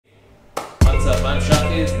What's up, I'm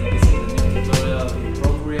Shacyz and this is a new tutorial in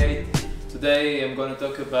Procreate. Today I'm going to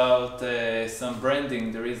talk about some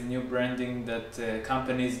branding. There is new branding that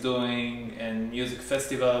companies doing and music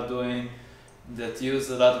festivals are doing that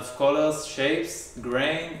use a lot of colors, shapes,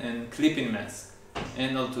 grain and clipping mask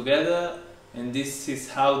and all together, and this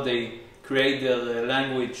is how they create their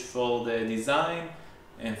language for the design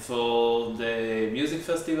and for the music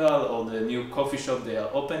festival or the new coffee shop they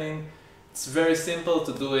are opening. It's very simple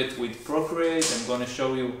to do it with Procreate. I'm going to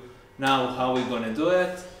show you now how we're going to do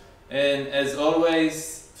it. And as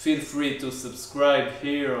always, feel free to subscribe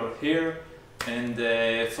here or here and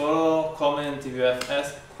follow, comment if you have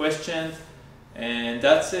asked questions. And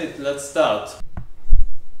that's it. Let's start.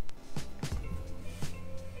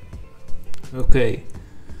 Okay,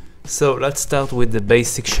 so let's start with the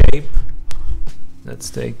basic shape. Let's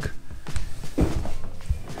do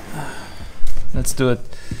it.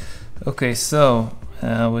 Okay, so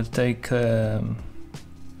we'll take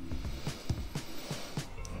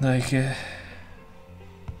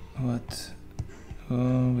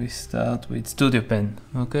we start with studio pen.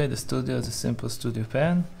 Okay, the studio is a simple studio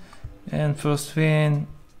pen, and first thing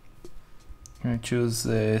I choose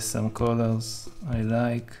some colors I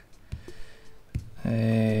like.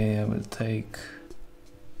 I will take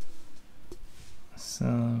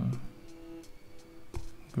some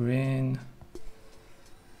green,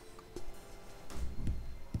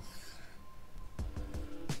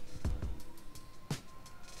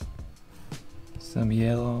 some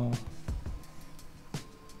yellow,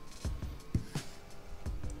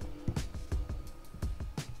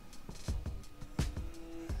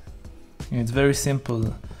 it's very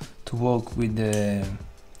simple to work with the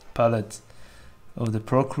palette of the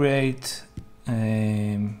Procreate.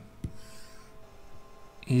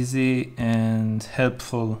 Easy and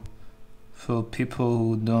helpful for people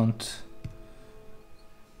who don't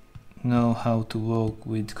know how to work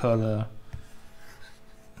with color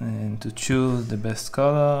and to choose the best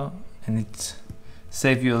color, and it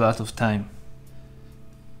saves you a lot of time.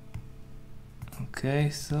 Okay,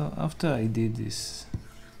 so after I did this,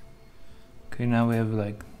 okay, now we have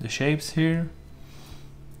like the shapes here.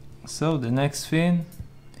 So the next thing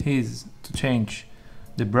is to change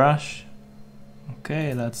the brush.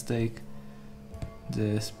 Okay, let's take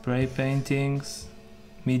the spray paintings,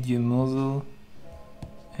 medium muzzle,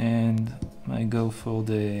 and I go for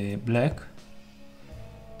the black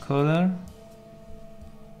color.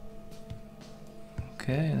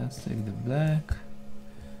 Okay, let's take the black.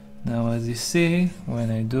 Now as you see,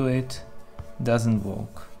 when I do it, it doesn't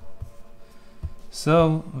work.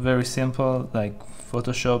 So very simple, like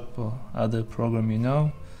Photoshop or other program, you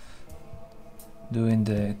know, doing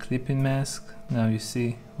the clipping mask. Now you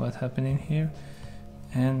see what's happening here,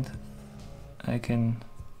 and I can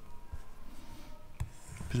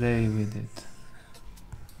play with it.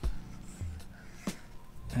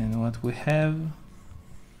 And what we have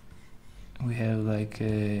like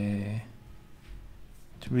a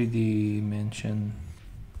 3D dimension,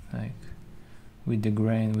 like with the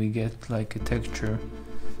grain we get like a texture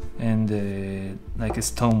and like a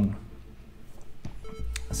stone.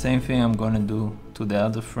 Same thing I'm gonna do to the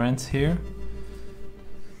other friends here.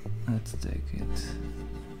 Let's take it.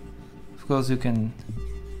 Of course you can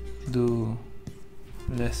do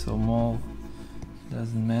less or more,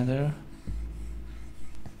 doesn't matter.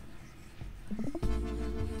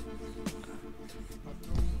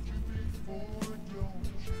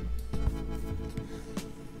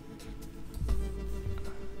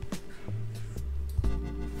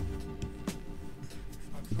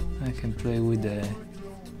 I can play with the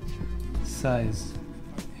size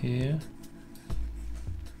here.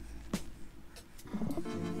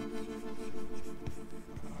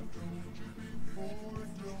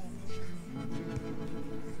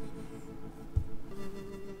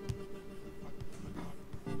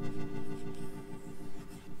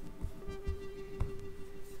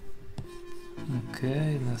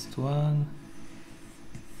 Okay, last one.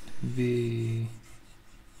 Be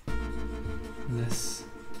less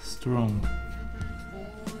strong.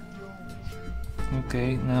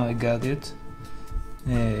 Okay, now I got it.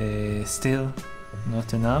 Still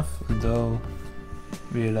not enough, although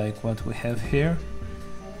really like what we have here.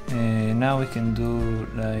 Now we can do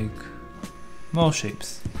like more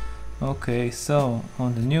shapes. Okay, so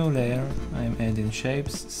on the new layer I'm adding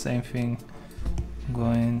shapes. Same thing,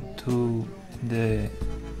 going to the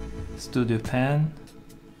studio pen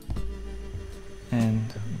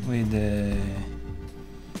and with the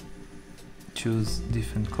choose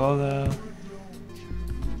different color.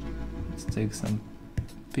 Let's take some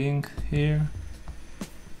pink here,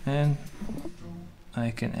 and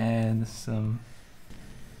I can add some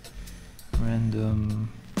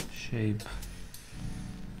random shape.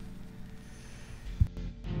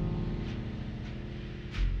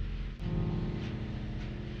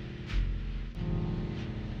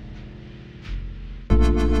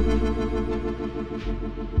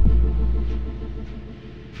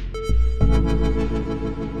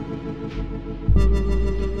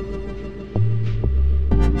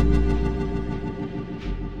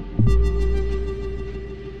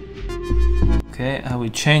 Okay, I will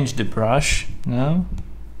change the brush now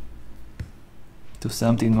to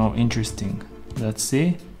something more interesting. Let's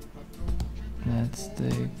see. Let's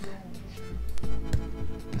take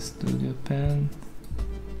the studio pen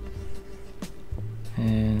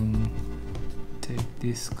and take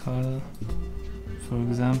this color, for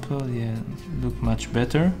example. Yeah, look much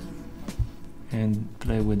better, and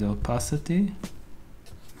play with the opacity.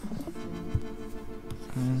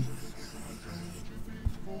 And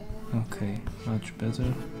okay, much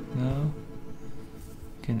better now.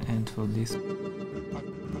 Can end for this.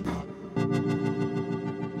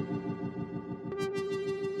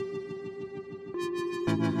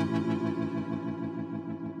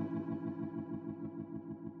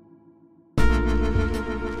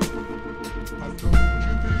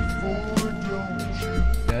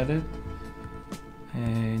 Got it.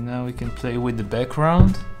 Now we can play with the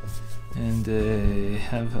background and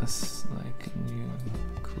have us like a new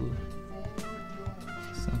cool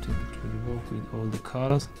something that will work with all the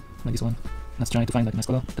colors, like this one. Let's try to find like a nice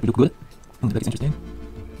color that will look good. That is interesting.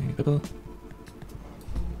 Maybe purple.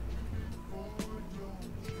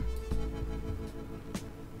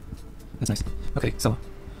 That's nice. Okay, so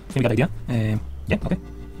here we got the idea. Yeah, okay,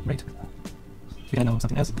 great. We can know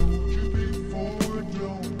something else.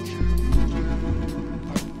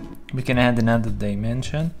 We can add another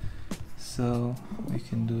dimension, so we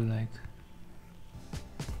can do like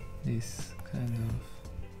this kind of.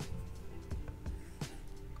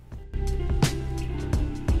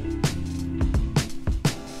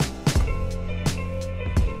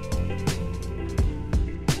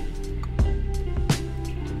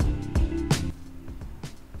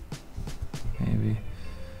 Maybe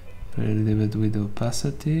play a little bit with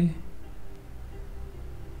opacity.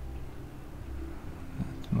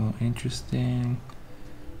 That's more interesting.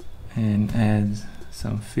 And add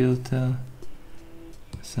some filter,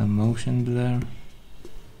 some motion blur.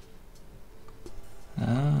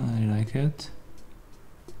 Ah, I like it.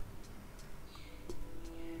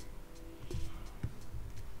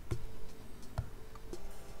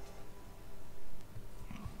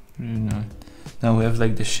 Really nice. Now we have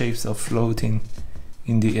like the shapes of floating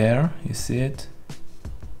in the air. You see it?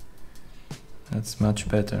 That's much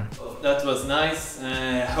better. That was nice.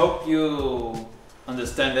 I hope you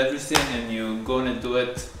understand everything and you're gonna do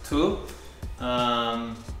it too.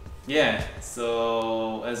 Yeah,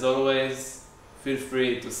 so as always, feel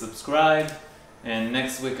free to subscribe, and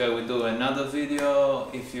next week I will do another video.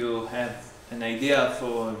 If you have an idea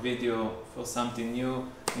for a video for something new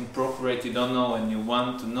in Procreate you don't know and you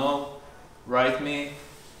want to know, write me.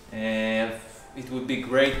 It would be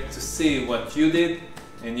great to see what you did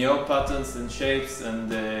in your patterns and shapes and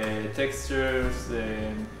textures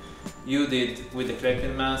you did with the clay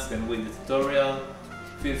pen mask and with the tutorial.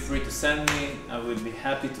 Feel free to send me, I will be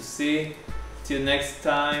happy to see. Till next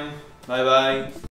time, bye bye.